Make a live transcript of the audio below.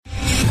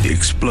The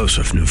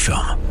explosive new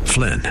film,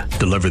 Flynn,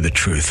 Deliver the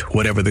Truth,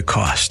 Whatever the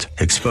Cost,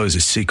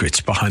 exposes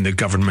secrets behind the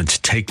government's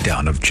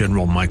takedown of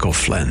General Michael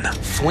Flynn.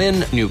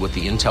 Flynn knew what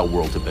the intel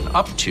world had been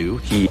up to.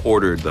 He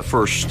ordered the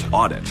first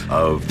audit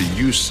of the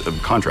use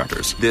of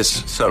contractors.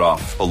 This set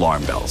off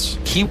alarm bells.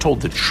 He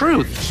told the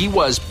truth. He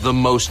was the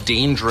most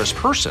dangerous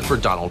person for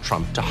Donald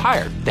Trump to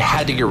hire. They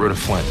had to get rid of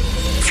Flynn.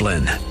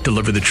 Flynn,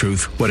 Deliver the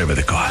Truth, Whatever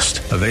the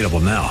Cost. Available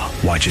now.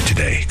 Watch it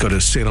today. Go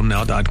to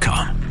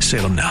salemnow.com.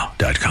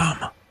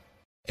 salemnow.com.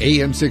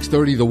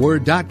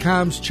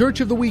 AM630TheWord.com's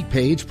Church of the Week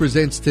page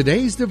presents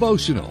today's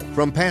devotional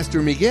from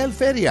Pastor Miguel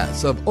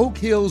Ferias of Oak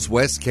Hills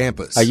West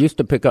Campus. I used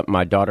to pick up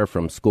my daughter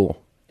from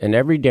school, and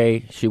every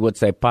day she would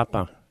say,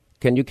 "Papa,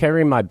 can you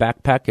carry my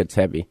backpack? It's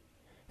heavy."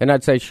 And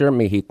I'd say, "Sure,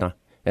 mijita,"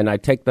 and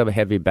I'd take the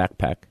heavy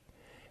backpack.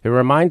 It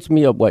reminds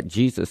me of what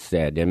Jesus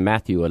said in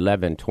Matthew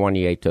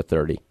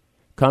 11:28-30.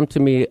 "Come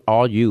to me,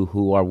 all you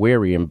who are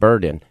weary and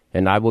burdened,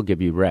 and I will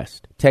give you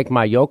rest. Take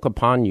my yoke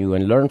upon you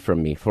and learn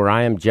from me, for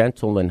I am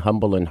gentle and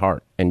humble in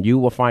heart, and you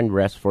will find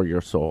rest for your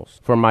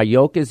souls. For my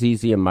yoke is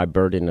easy and my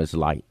burden is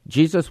light."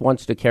 Jesus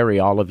wants to carry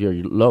all of your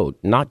load,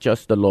 not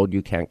just the load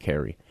you can't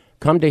carry.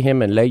 Come to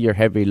him and lay your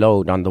heavy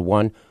load on the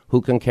one who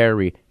can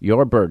carry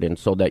your burden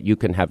so that you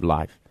can have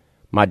life.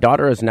 My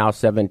daughter is now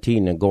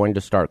 17 and going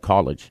to start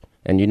college.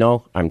 And you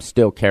know, I'm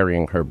still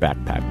carrying her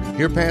backpack.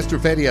 Hear Pastor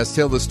Ferias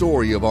tell the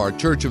story of our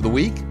Church of the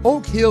Week,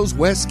 Oak Hills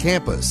West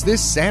Campus,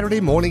 this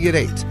Saturday morning at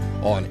 8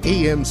 on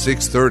AM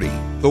 630.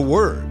 The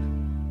Word.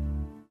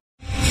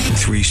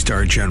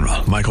 Three-star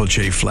General Michael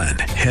J. Flynn,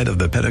 head of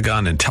the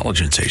Pentagon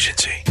Intelligence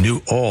Agency,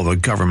 knew all the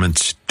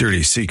government's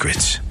dirty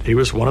secrets. He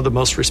was one of the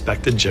most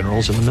respected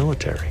generals in the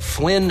military.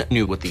 Flynn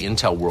knew what the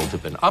intel world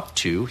had been up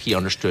to. He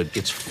understood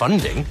its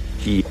funding.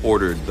 He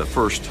ordered the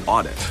first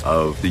audit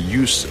of the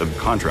use of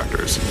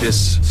contractors.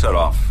 This set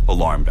off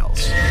alarm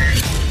bells.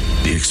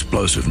 The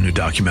explosive new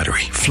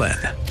documentary, Flynn,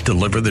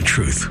 Deliver the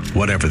Truth,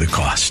 Whatever the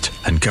Cost,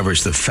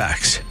 uncovers the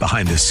facts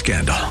behind this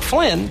scandal.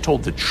 Flynn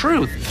told the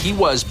truth. He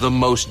was the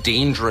most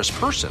dangerous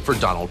person for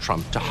Donald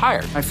Trump to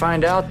hire. I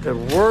find out the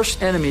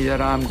worst enemy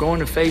that I'm going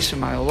to face in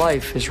my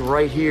life is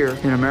right here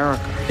in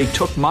America. They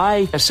took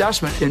my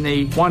assessment and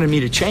they wanted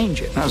me to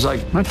change it. And I was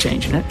like, I'm not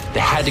changing it. They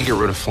had to get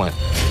rid of Flynn.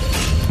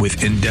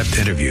 With in-depth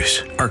interviews,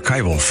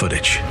 archival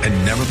footage,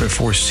 and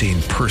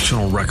never-before-seen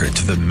personal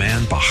records of the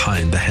man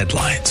behind the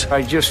headlines.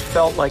 I just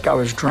felt like I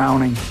was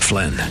drowning.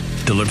 Flynn,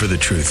 Deliver the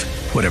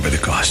Truth, Whatever the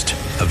Cost.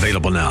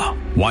 Available now.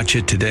 Watch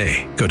it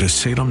today. Go to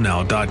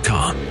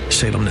salemnow.com.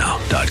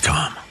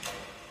 salemnow.com.